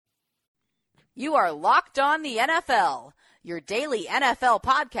You are Locked On the NFL, your daily NFL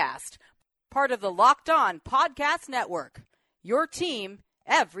podcast, part of the Locked On Podcast Network, your team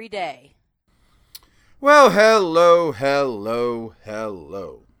every day. Well, hello.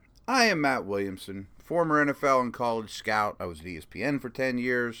 I am Matt Williamson, former NFL and college scout. I was at ESPN for 10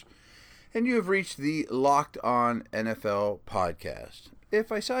 years, and you have reached the Locked On NFL podcast.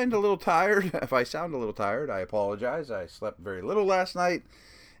 If I sound a little tired, I apologize. I slept very little last night.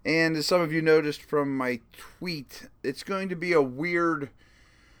 And as some of you noticed from my tweet, it's going to be a weird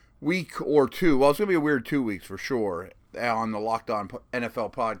week or two. Well, it's going to be a weird 2 weeks for sure on the Locked On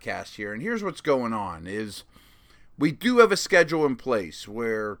NFL podcast here. And here's what's going on is we do have a schedule in place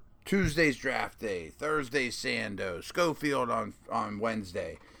where Tuesday's draft day, Thursday's Sando, Schofield on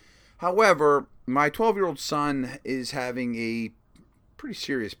Wednesday. However, my 12-year-old son is having a pretty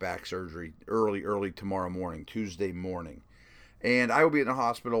serious back surgery early tomorrow morning, Tuesday morning. And I will be in the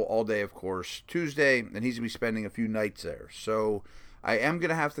hospital all day, of course, Tuesday, and he's going to be spending a few nights there. So I am going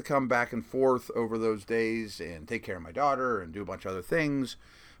to have to come back and forth over those days and take care of my daughter and do a bunch of other things.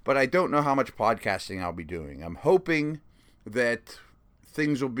 But I don't know how much podcasting I'll be doing. I'm hoping that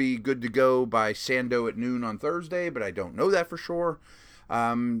things will be good to go by Sando at noon on Thursday, but I don't know that for sure.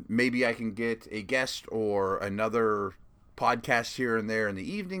 Maybe I can get a guest or another podcast here and there in the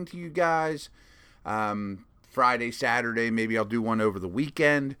evening to you guys. Friday, Saturday, maybe I'll do one over the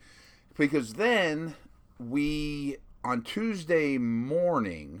weekend, because then on Tuesday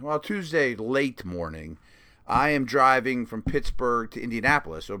late morning, I am driving from Pittsburgh to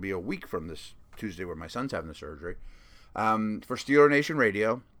Indianapolis. It'll be a week from this Tuesday where my son's having the surgery, for Steeler Nation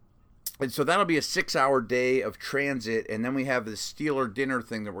Radio. And so that'll be a 6-hour day of transit, and then we have the Steeler dinner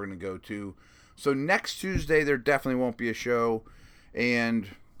thing that we're going to go to. So next Tuesday, there definitely won't be a show, and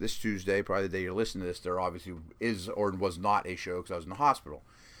this Tuesday, probably the day you're listening to this, there obviously is or was not a show because I was in the hospital.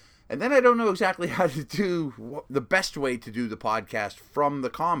 And then I don't know exactly how to do the best way to do the podcast from the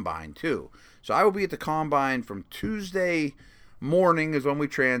Combine, too. So I will be at the Combine from Tuesday morning is when we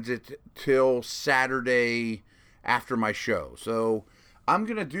transit till Saturday after my show. So I'm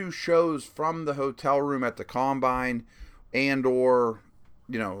going to do shows from the hotel room at the Combine and or,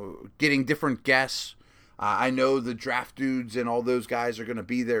 getting different guests. I know the draft dudes and all those guys are going to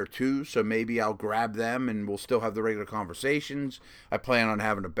be there too, so maybe I'll grab them and we'll still have the regular conversations. I plan on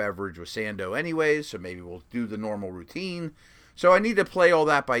having a beverage with Sando anyways, so maybe we'll do the normal routine. So I need to play all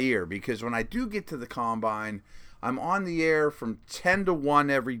that by ear, because when I do get to the Combine, I'm on the air from 10 to 1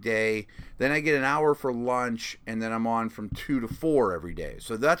 every day, then I get an hour for lunch, and then I'm on from 2 to 4 every day.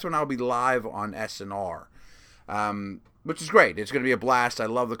 So that's when I'll be live on SNR. Which is great. It's going to be a blast. I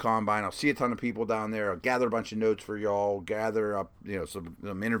love the Combine. I'll see a ton of people down there. I'll gather a bunch of notes for y'all, gather up,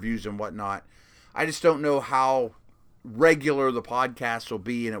 some interviews and whatnot. I just don't know how regular the podcast will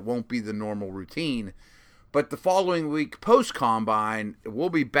be, and it won't be the normal routine. But the following week, post-Combine, we'll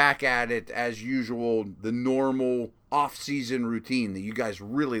be back at it as usual, the normal off-season routine that you guys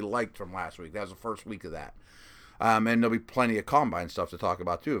really liked from last week. That was the first week of that. And there'll be plenty of Combine stuff to talk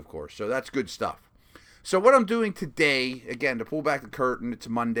about too, of course. So that's good stuff. So what I'm doing today, again, to pull back the curtain, it's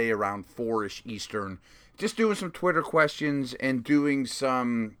Monday around 4-ish Eastern, just doing some Twitter questions and doing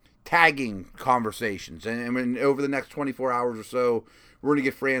some tagging conversations. And over the next 24 hours or so, we're going to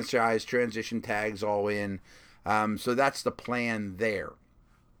get franchise transition tags all in. So that's the plan there.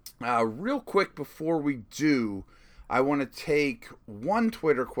 Real quick before we do, I want to take one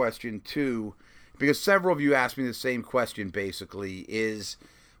Twitter question too, because several of you asked me the same question basically, is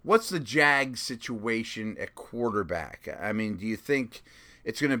what's the Jags situation at quarterback? I mean, do you think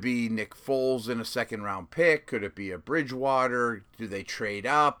it's going to be Nick Foles in a second-round pick? Could it be a Bridgewater? Do they trade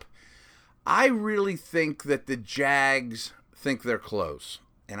up? I really think that the Jags think they're close,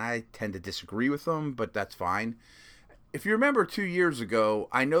 and I tend to disagree with them, but that's fine. If you remember 2 years ago,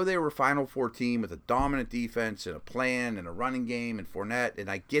 I know they were a Final Four team with a dominant defense and a plan and a running game and Fournette, and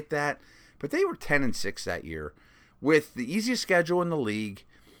I get that, but they were 10-6 that year with the easiest schedule in the league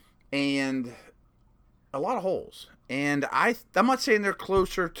and a lot of holes. And I'm not saying they're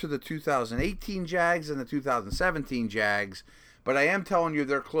closer to the 2018 Jags than the 2017 Jags, but I am telling you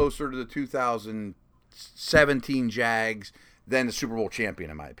they're closer to the 2017 Jags than the Super Bowl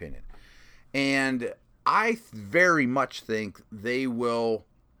champion, in my opinion. And I very much think they will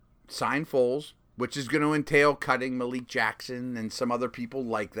sign Foles, which is going to entail cutting Malik Jackson and some other people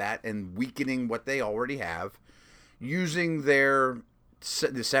like that and weakening what they already have, using the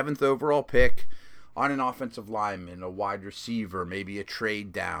 7th overall pick on an offensive lineman, a wide receiver, maybe a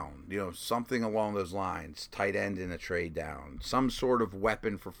trade down, something along those lines, tight end in a trade down, some sort of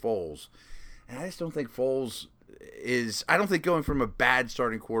weapon for Foles. And I just don't think Foles I don't think going from a bad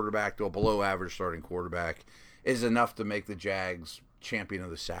starting quarterback to a below average starting quarterback is enough to make the Jags champion of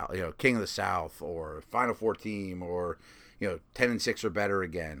the South, king of the South, or Final Four team, or 10-6 or better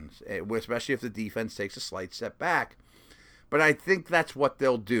again, especially if the defense takes a slight step back. But I think that's what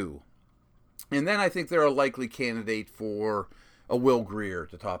they'll do. And then I think they're a likely candidate for a Will Grier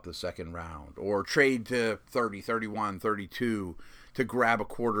to top the second round, or trade to 30, 31, 32 to grab a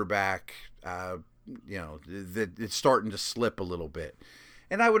quarterback, that it's starting to slip a little bit.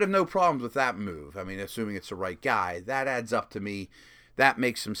 And I would have no problems with that move. I mean, assuming it's the right guy. That adds up to me. That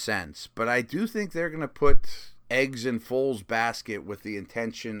makes some sense. But I do think they're going to put eggs in Foles' basket with the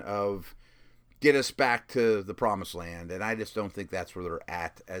intention of get us back to the promised land. And I just don't think that's where they're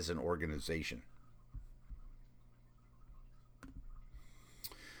at as an organization.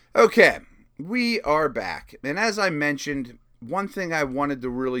 Okay, we are back. And as I mentioned, one thing I wanted to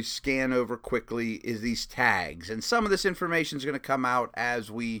really scan over quickly is these tags. And some of this information is going to come out as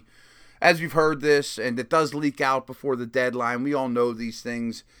we've heard this, and it does leak out before the deadline. We all know these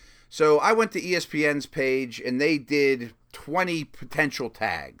things. So I went to ESPN's page, and they did 20 potential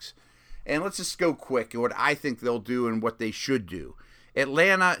tags. And let's just go quick at what I think they'll do and what they should do.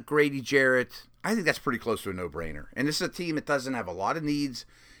 Atlanta, Grady Jarrett, I think that's pretty close to a no-brainer. And this is a team that doesn't have a lot of needs.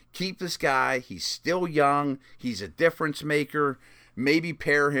 Keep this guy. He's still young. He's a difference maker. Maybe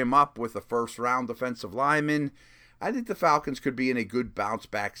pair him up with a first-round defensive lineman. I think the Falcons could be in a good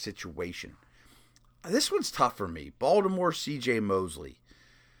bounce-back situation. This one's tough for me. Baltimore, C.J. Mosley.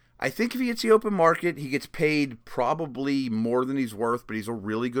 I think if he hits the open market, he gets paid probably more than he's worth, but he's a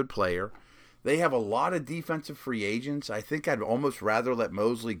really good player. They have a lot of defensive free agents. I think I'd almost rather let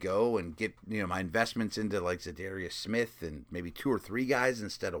Mosley go and get my investments into like Zadarius Smith and maybe 2 or 3 guys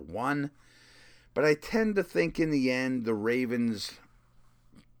instead of 1. But I tend to think in the end the Ravens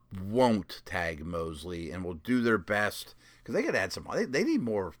won't tag Mosley and will do their best because they could add some. They need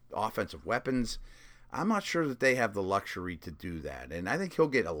more offensive weapons. I'm not sure that they have the luxury to do that. And I think he'll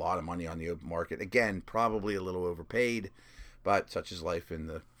get a lot of money on the open market. Again, probably a little overpaid, but such is life in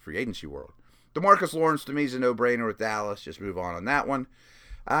the free agency world. DeMarcus Lawrence, to me, is a no-brainer with Dallas. Just move on that one.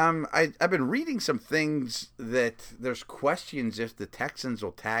 I've been reading some things that there's questions if the Texans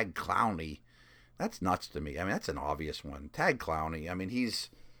will tag Clowney. That's nuts to me. I mean, that's an obvious one. Tag Clowney. I mean, he's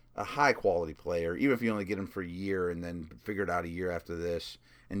a high-quality player, even if you only get him for a year and then figure it out a year after this,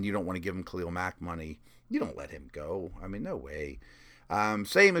 and you don't want to give him Khalil Mack money, you don't let him go. I mean, no way.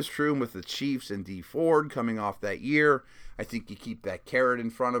 Same is true with the Chiefs and Dee Ford coming off that year. I think you keep that carrot in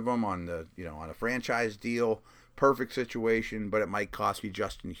front of them on on a franchise deal. Perfect situation, but it might cost you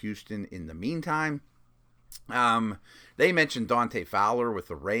Justin Houston in the meantime. They mentioned Dante Fowler with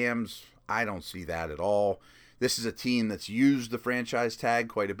the Rams. I don't see that at all. This is a team that's used the franchise tag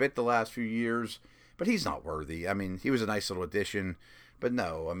quite a bit the last few years, but he's not worthy. I mean, he was a nice little addition, but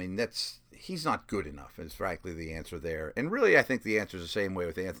no, I mean, he's not good enough is frankly the answer there. And really, I think the answer is the same way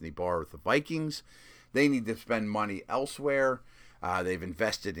with Anthony Barr with the Vikings. They need to spend money elsewhere. They've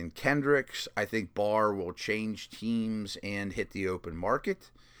invested in Kendricks. I think Barr will change teams and hit the open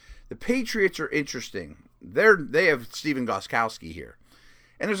market. The Patriots are interesting. They have Stephen Gostkowski here.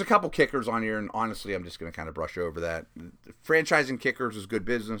 And there's a couple kickers on here, and honestly, I'm just going to kind of brush over that. Franchising kickers is good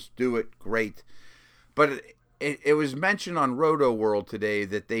business. Do it. Great. But it was mentioned on Roto World today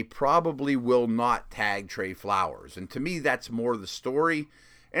that they probably will not tag Trey Flowers. And to me, that's more the story.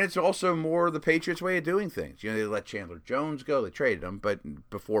 And it's also more the Patriots' way of doing things. They let Chandler Jones go. They traded him, but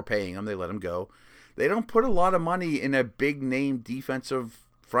before paying him, they let him go. They don't put a lot of money in a big-name defensive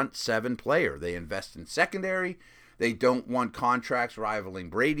front 7 player. They invest in secondary. They don't want contracts rivaling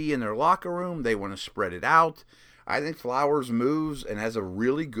Brady in their locker room. They want to spread it out. I think Flowers moves and has a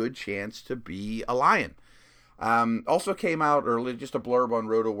really good chance to be a Lion. Also came out early, just a blurb on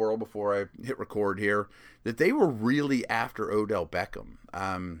Roto World before I hit record here, that they were really after Odell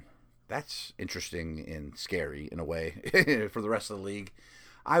Beckham. That's interesting and scary in a way for the rest of the league.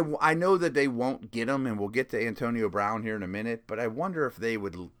 I know that they won't get him, and we'll get to Antonio Brown here in a minute, but I wonder if they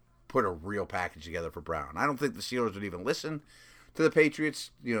would put a real package together for Brown. I don't think the Steelers would even listen to the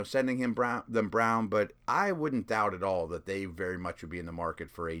Patriots, sending them Brown, but I wouldn't doubt at all that they very much would be in the market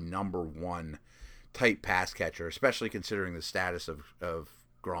for a number 1 type pass catcher, especially considering the status of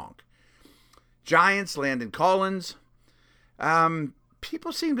Gronk. Giants, Landon Collins.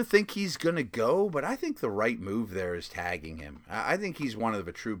 People seem to think he's going to go, but I think the right move there is tagging him. I think he's one of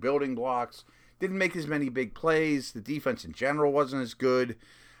the true building blocks. Didn't make as many big plays. The defense in general wasn't as good.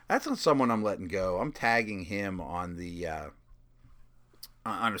 That's not someone I'm letting go. I'm tagging him on the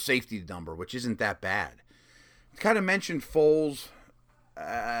on a safety number, which isn't that bad. Kind of mentioned Foles.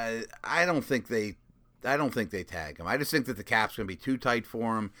 I don't think they I don't think they tag him. I just think that the cap's going to be too tight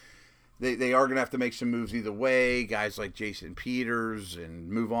for him. They are going to have to make some moves either way. Guys like Jason Peters and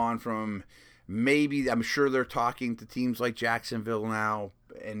move on from. Maybe, I'm sure they're talking to teams like Jacksonville now,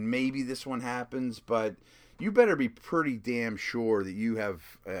 and maybe this one happens, but you better be pretty damn sure that you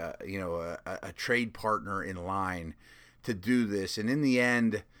have, a trade partner in line to do this. And in the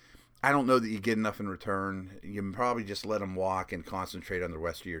end, I don't know that you get enough in return. You can probably just let them walk and concentrate on the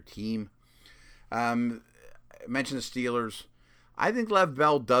rest of your team. I mentioned the Steelers. I think Lev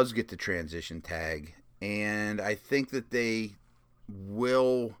Bell does get the transition tag, and I think that they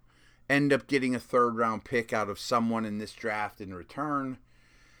will end up getting a third-round pick out of someone in this draft in return.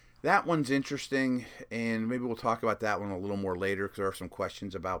 That one's interesting, and maybe we'll talk about that one a little more later because there are some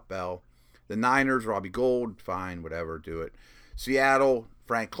questions about Bell. The Niners, Robbie Gould, fine, whatever, do it. Seattle,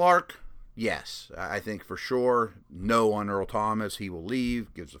 Frank Clark, yes, I think for sure. No on Earl Thomas, he will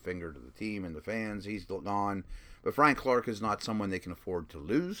leave, gives a finger to the team and the fans, he's gone. But Frank Clark is not someone they can afford to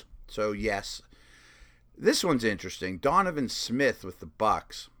lose, so yes. This one's interesting. Donovan Smith with the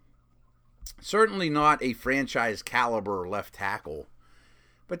Bucks. Certainly not a franchise caliber left tackle,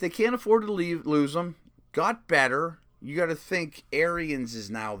 but they can't afford to lose him. Got better. You got to think Arians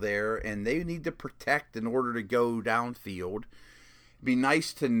is now there, and they need to protect in order to go downfield. Be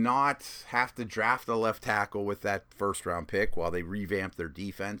nice to not have to draft a left tackle with that first-round pick while they revamp their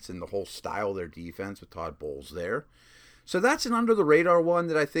defense and the whole style of their defense with Todd Bowles there. So that's an under-the-radar one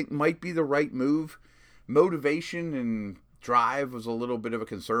that I think might be the right move. Motivation and drive was a little bit of a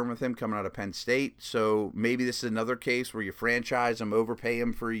concern with him coming out of Penn State, so maybe this is another case where you franchise him, overpay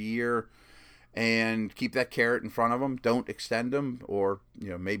him for a year, and keep that carrot in front of him. Don't extend him, or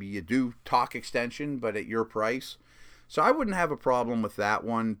maybe you do talk extension, but at your price. So I wouldn't have a problem with that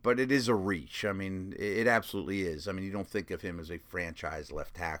one, but it is a reach. I mean, it absolutely is. I mean, you don't think of him as a franchise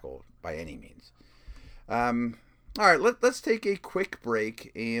left tackle by any means. All right, let's take a quick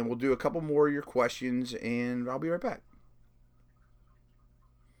break, and we'll do a couple more of your questions, and I'll be right back.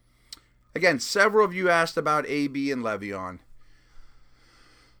 Again, several of you asked about AB and Le'Veon.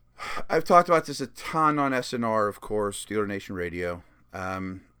 I've talked about this a ton on SNR, of course, Steeler Nation Radio.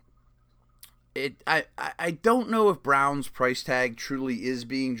 I don't know if Brown's price tag truly is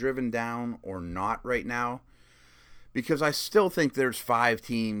being driven down or not right now, because I still think there's 5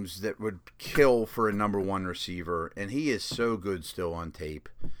 teams that would kill for a number 1 receiver, and he is so good still on tape.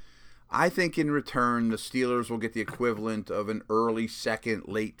 I think in return, the Steelers will get the equivalent of an early second,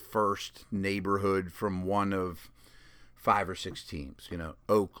 late first neighborhood from one of 5 or 6 teams.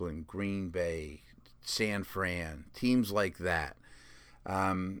 Oakland, Green Bay, San Fran, teams like that.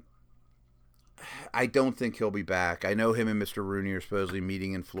 I don't think he'll be back. I know him and Mr. Rooney are supposedly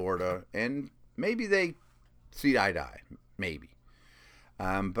meeting in Florida, and maybe they see eye to eye. Maybe.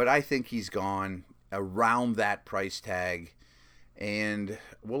 But I think he's gone around that price tag. And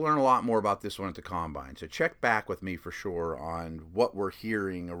we'll learn a lot more about this one at the Combine. So check back with me for sure on what we're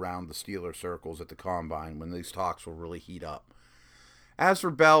hearing around the Steeler circles at the Combine when these talks will really heat up. As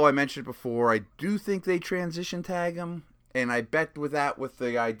for Bell, I mentioned before, I do think they transition tag him. And I bet with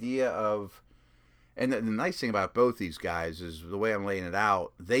the idea of, and the nice thing about both these guys is the way I'm laying it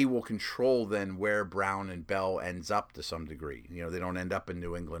out, they will control then where Brown and Bell ends up to some degree. They don't end up in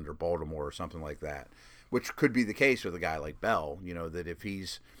New England or Baltimore or something like that. Which could be the case with a guy like Bell, that if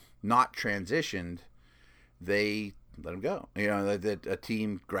he's not transitioned, they let him go. That a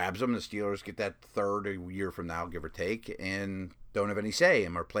team grabs him, the Steelers get that third a year from now, give or take, and don't have any say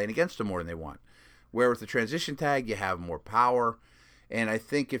and are playing against him more than they want. Where with the transition tag, you have more power. And I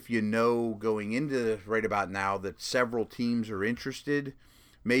think if going into right about now that several teams are interested,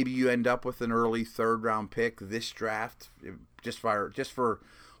 maybe you end up with an early third-round pick this draft just for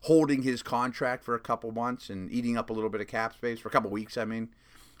holding his contract for a couple months and eating up a little bit of cap space for a couple weeks, I mean.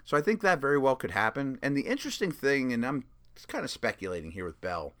 So I think that very well could happen. And the interesting thing, and I'm just kind of speculating here with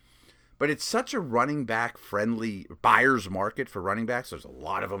Bell, but it's such a running back friendly buyer's market for running backs. There's a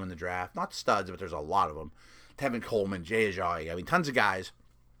lot of them in the draft. Not studs, but there's a lot of them. Tevin Coleman, Jay Ajayi, I mean, tons of guys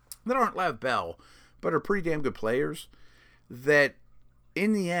that aren't Lev Bell, but are pretty damn good players that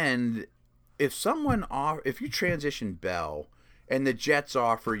in the end, if you transition Bell, and the Jets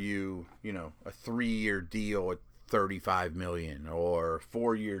offer you, a 3-year deal at $35 million or a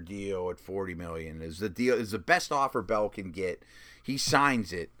 4-year deal at $40 million is the best offer Bell can get. He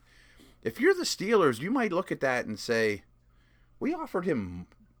signs it. If you're the Steelers, you might look at that and say, we offered him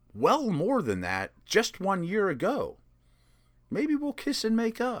well more than that just 1 year ago. Maybe we'll kiss and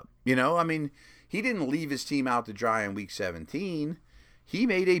make up. I mean, he didn't leave his team out to dry in week 17. He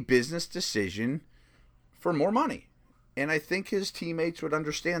made a business decision for more money. And I think his teammates would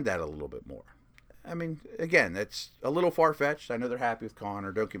understand that a little bit more. I mean, again, that's a little far-fetched. I know they're happy with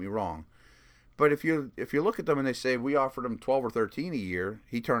Connor, don't get me wrong. But if you look at them and they say, we offered him 12 or 13 a year,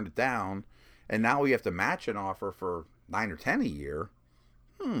 he turned it down, and now we have to match an offer for 9 or 10 a year,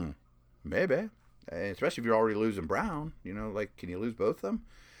 maybe. Especially if you're already losing Brown. Like, can you lose both of them?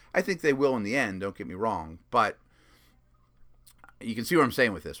 I think they will in the end, don't get me wrong. But you can see what I'm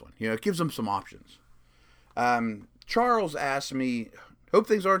saying with this one. It gives them some options. Charles asked me, hope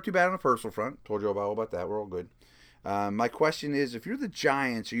things aren't too bad on the personal front. Told you all about that. We're all good. My question is, if you're the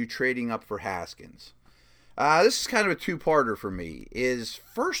Giants, are you trading up for Haskins? This is kind of a two-parter for me.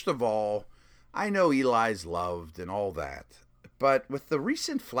 First of all, I know Eli's loved and all that. But with the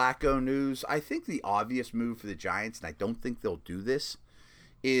recent Flacco news, I think the obvious move for the Giants, and I don't think they'll do this,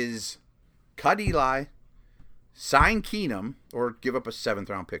 is cut Eli, sign Keenum, or give up a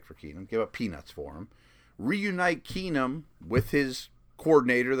 7th-round pick for Keenum, give up peanuts for him, reunite Keenum with his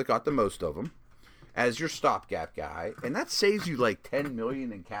coordinator that got the most of them as your stopgap guy, and that saves you like $10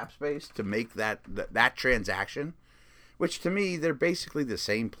 million in cap space to make that transaction, which to me, they're basically the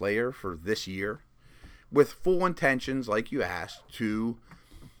same player for this year, with full intentions, like you asked, to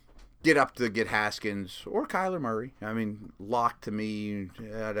get Haskins or Kyler Murray. I mean, Locke, to me,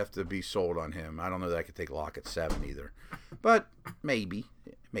 I'd have to be sold on him. I don't know that I could take Locke at 7 either. But maybe.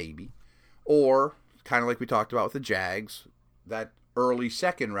 Or, kind of like we talked about with the Jags, that early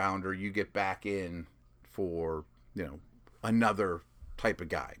second rounder you get back in for, another type of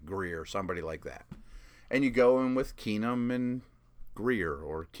guy, Greer, somebody like that. And you go in with Keenum and Greer,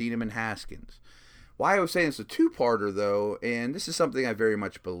 or Keenum and Haskins. Why I was saying it's a two-parter, though, and this is something I very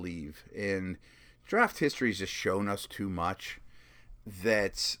much believe, and draft history has just shown us too much,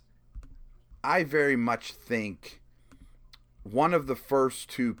 that I very much think one of the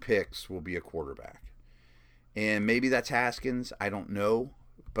first 2 picks will be a quarterback. And maybe that's Haskins, I don't know,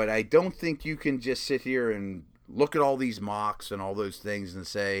 but I don't think you can just sit here and look at all these mocks and all those things and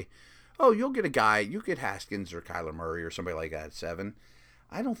say, oh, you'll get a guy, you get Haskins or Kyler Murray or somebody like that at 7.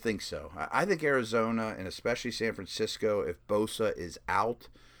 I don't think so. I think Arizona, and especially San Francisco, if Bosa is out,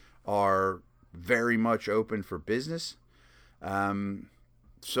 are very much open for business.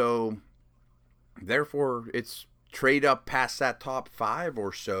 So, therefore, it's trade up past that top 5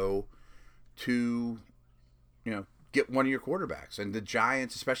 or so to, get one of your quarterbacks. And the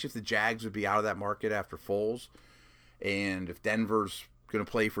Giants, especially if the Jags would be out of that market after Foles, and if Denver's going to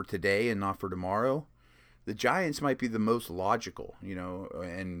play for today and not for tomorrow, the Giants might be the most logical,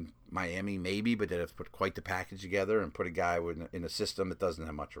 and Miami maybe, but they'd have to put quite the package together and put a guy in a system that doesn't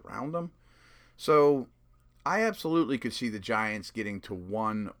have much around them. So I absolutely could see the Giants getting to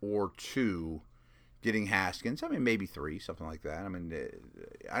 1 or 2, getting Haskins. I mean, maybe 3, something like that. I mean,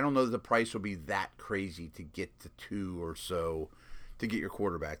 I don't know that the price will be that crazy to get to 2 or so to get your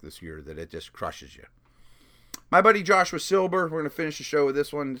quarterback this year that it just crushes you. My buddy Joshua Silber, we're going to finish the show with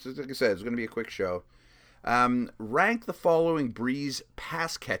this one. Like I said, it's going to be a quick show. Rank the following Breeze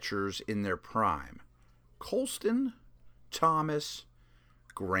pass catchers in their prime: Colston, Thomas,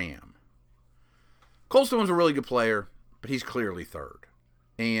 Graham. Colston was a really good player, but he's clearly third.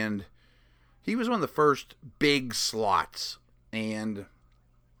 And he was one of the first big slots. And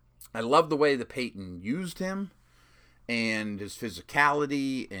I love the way that Peyton used him and his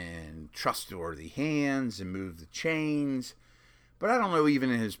physicality and trustworthy hands and moved the chains. But I don't know,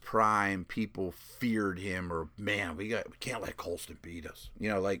 even in his prime, people feared him, or, man, we can't let Colston beat us.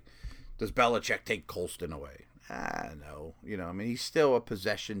 Like, does Belichick take Colston away? No. He's still a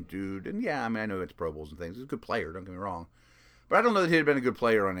possession dude. And, yeah, I know it's Pro Bowls and things. He's a good player, don't get me wrong. But I don't know that he'd have been a good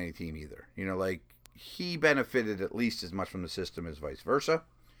player on any team either. He benefited at least as much from the system as vice versa.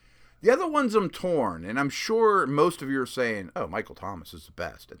 The other ones I'm torn, and I'm sure most of you are saying, oh, Michael Thomas is the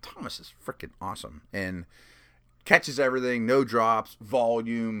best. And Thomas is freaking awesome. And catches everything, no drops,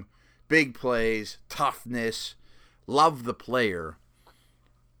 volume, big plays, toughness, love the player.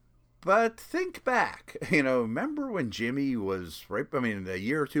 But think back, remember when Jimmy was a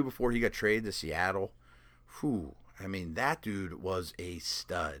year or 2 before he got traded to Seattle? That dude was a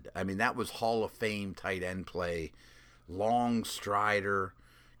stud. That was Hall of Fame tight end play, long strider,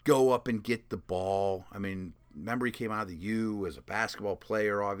 go up and get the ball. Remember he came out of the U as a basketball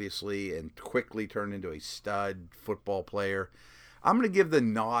player, obviously, and quickly turned into a stud football player. I'm going to give the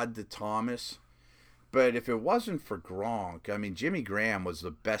nod to Thomas, but if it wasn't for Gronk, Jimmy Graham was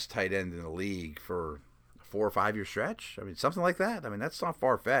the best tight end in the league for a 4 or 5 year stretch. Something like that. That's not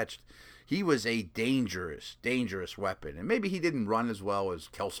far-fetched. He was a dangerous, dangerous weapon. And maybe he didn't run as well as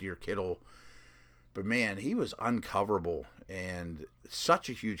Kelsey or Kittle But, man, he was uncoverable and such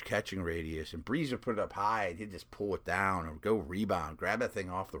a huge catching radius. And Breeze would put it up high, and he'd just pull it down or go rebound, grab that thing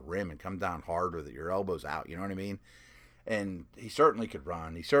off the rim and come down hard with it. Your elbow's out, you know what I mean? And he certainly could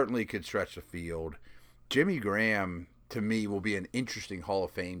run. He certainly could stretch the field. Jimmy Graham, to me, will be an interesting Hall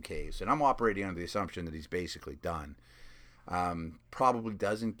of Fame case. And I'm operating under the assumption that he's basically done. Probably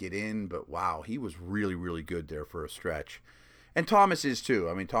doesn't get in, but wow, he was really, really good there for a stretch. And Thomas is too.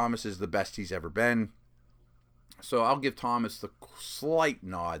 I mean, Thomas is the best he's ever been. So I'll give Thomas the slight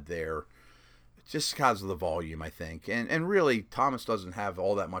nod there, just because of the volume, I think. And really, Thomas doesn't have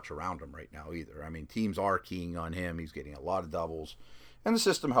all that much around him right now either. I mean, teams are keying on him. He's getting a lot of doubles. And the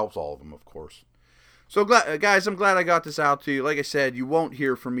system helps all of them, of course. So, guys, I'm glad I got this out to you. Like I said, you won't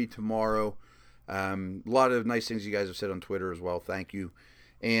hear from me tomorrow. A lot of nice things you guys have said on Twitter as well. Thank you.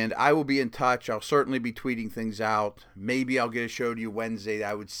 And I will be in touch. I'll certainly be tweeting things out. Maybe I'll get a show to you Wednesday.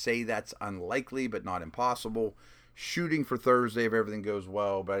 I would say that's unlikely, but not impossible. Shooting for Thursday if everything goes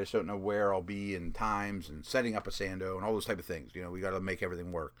well, but I just don't know where I'll be and times and setting up a Sando and all those type of things. You know, we got to make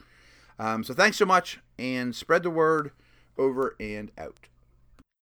everything work. So thanks so much, and spread the word. Over and out.